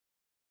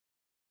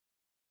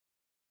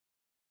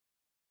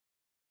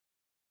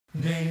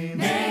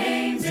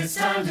Names, it's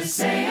time to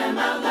say them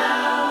out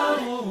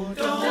loud.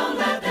 Don't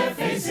let their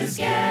faces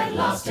get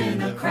lost in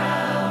the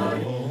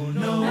crowd.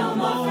 No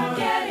more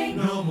forgetting,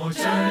 no more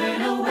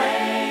turning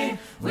away.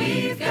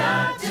 We've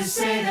got to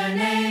say their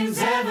names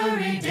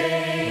every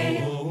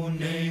day.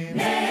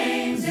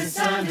 Names, it's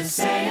time to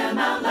say them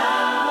out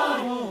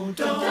loud.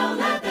 Don't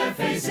let their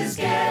faces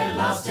get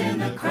lost in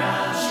the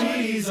crowd.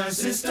 She's our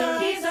sister,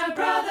 he's our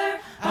brother,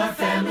 our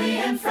family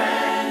and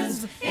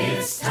friends.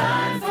 It's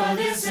time for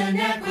this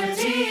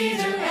inequity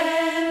to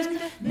end.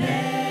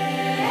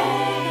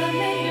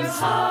 Names,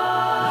 lift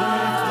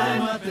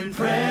them up in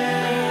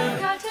prayer.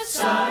 Got to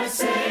start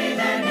saying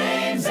their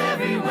names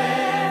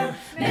everywhere.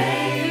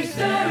 Make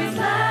victory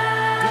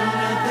glad. Don't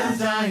let them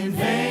die in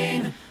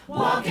vain.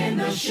 Walk in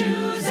those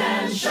shoes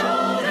and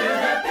shoulder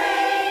their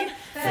pain.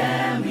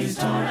 Families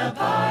torn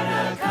apart,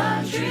 a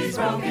country's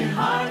broken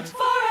heart.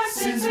 For our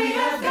sins we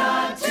have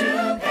got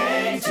to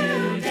pay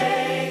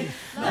today.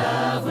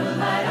 Love will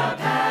light our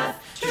path,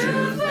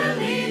 truth will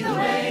lead the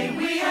way.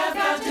 We have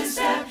got to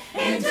step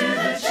into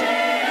the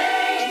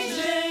change.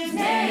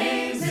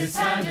 Names, it's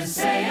time to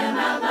say them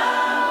out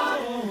loud.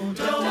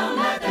 Don't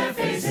let their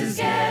faces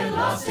get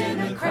lost in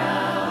the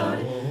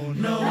crowd.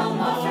 No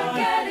more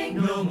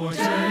forgetting, no more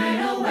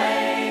turning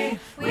away.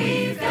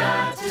 We've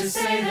got to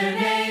say their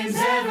names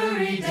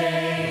every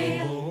day.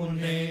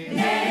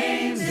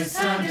 Names, it's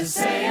time to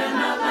say them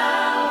out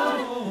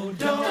loud.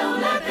 Don't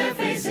let their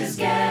faces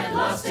get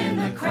lost in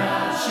the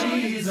crowd.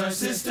 She's our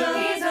sister,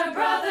 he's our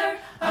brother,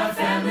 our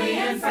family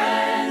and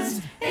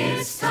friends.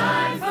 It's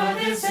time for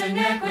this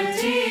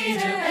inequity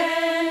to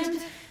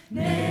end.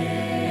 Names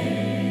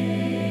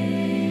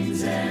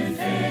and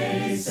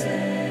faces,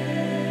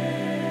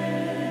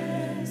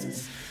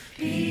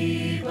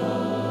 people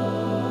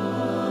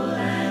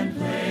and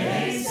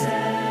places.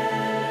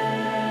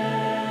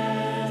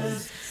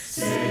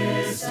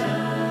 Systems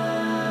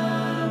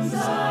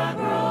are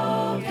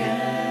broken.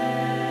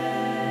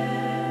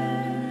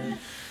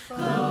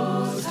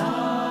 Closed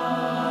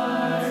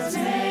hearts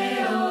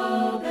may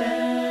open.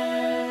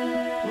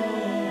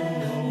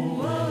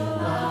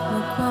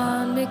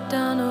 Laquan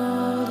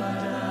McDonald,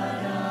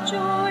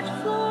 George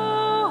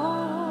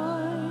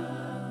Floyd,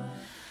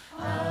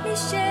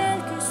 Michel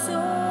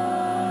Cusson,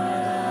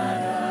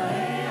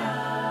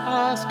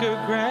 Oscar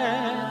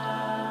Grant,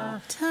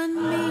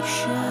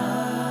 Tanisha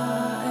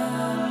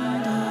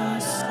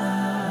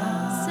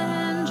Anderson,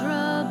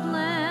 Sandra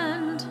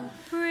Bland,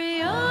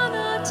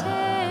 Breonna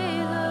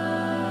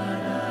Taylor,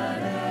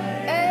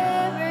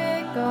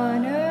 Eric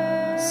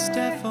Garner,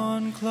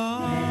 Stefan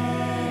Clark,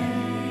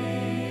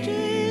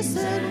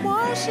 Jason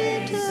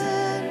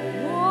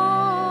Washington,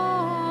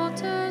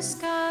 Walter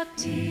Scott,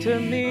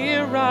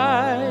 Tamir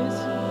Rice,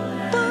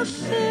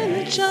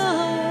 Buffalo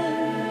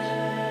John,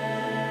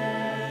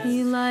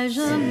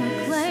 Elijah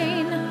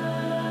McClain,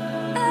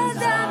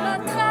 Adama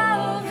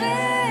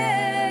Traoré,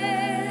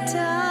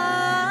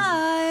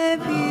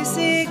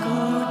 Taipisi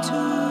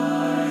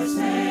Couture,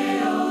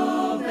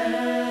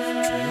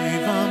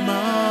 Trayvon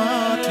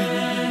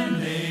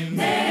Martin.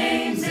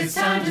 Names, it's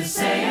time to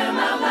say them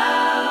out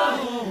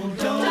loud.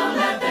 Don't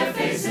let their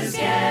faces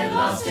get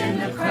lost in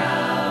the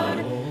crowd.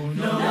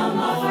 No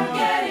more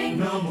forgetting,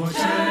 no more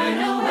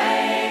turning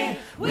away.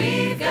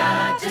 We've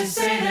got to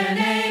say their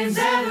names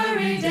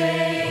every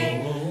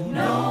day.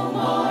 No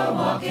more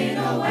walking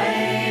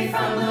away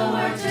from the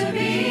work to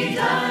be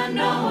done.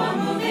 No more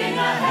moving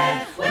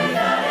ahead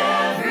without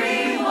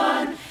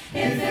everyone.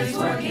 If it's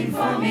working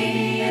for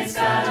me, it's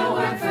gotta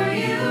work for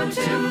you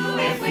too.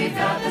 If we've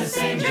got the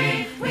same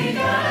dream, we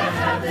gotta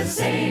have the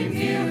same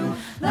view.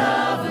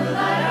 Love will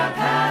light our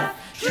path,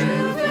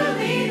 truth will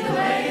lead the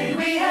way.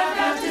 We have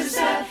got to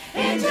step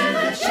into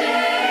the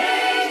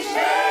change.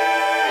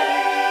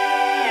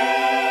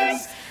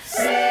 Names,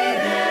 say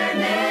their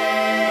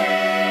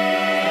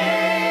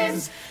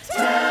names,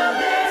 tell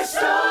their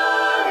stories,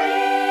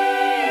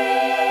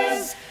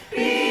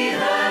 be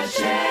the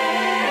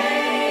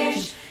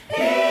change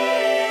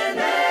in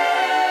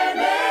their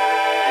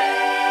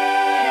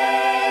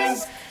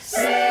names.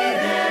 Say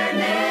their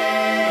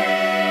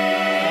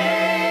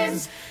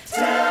names,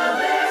 tell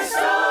their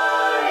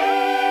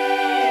stories,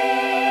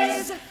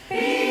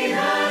 be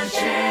the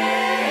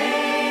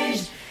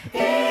change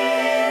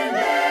in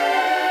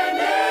their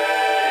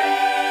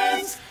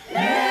names.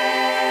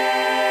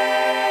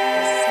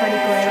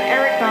 Freddie Gray,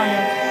 Eric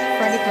Garner,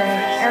 Freddie Gray,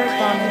 Eric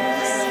Garner,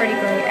 Freddie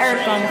Gray, Eric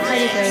Garner,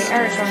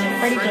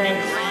 Freddie Gray,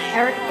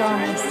 Eric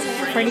Garner,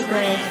 Freddie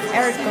Gray,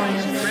 Eric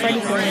Garner,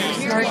 Freddie Gray,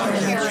 Eric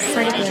Garner,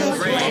 Freddie Gray, Eric Garner, Freddie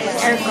Gray,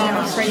 Eric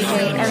Garner, Freddie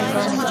Gray, Eric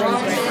Garner,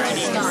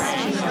 Freddie Gray.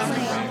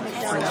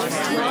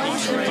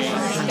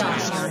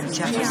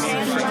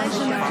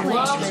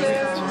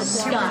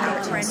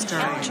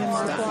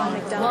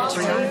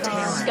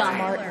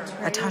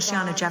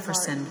 Atatiana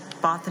Jefferson,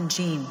 Bothan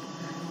Jean,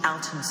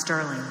 Alton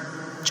Sterling,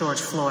 George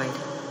Floyd.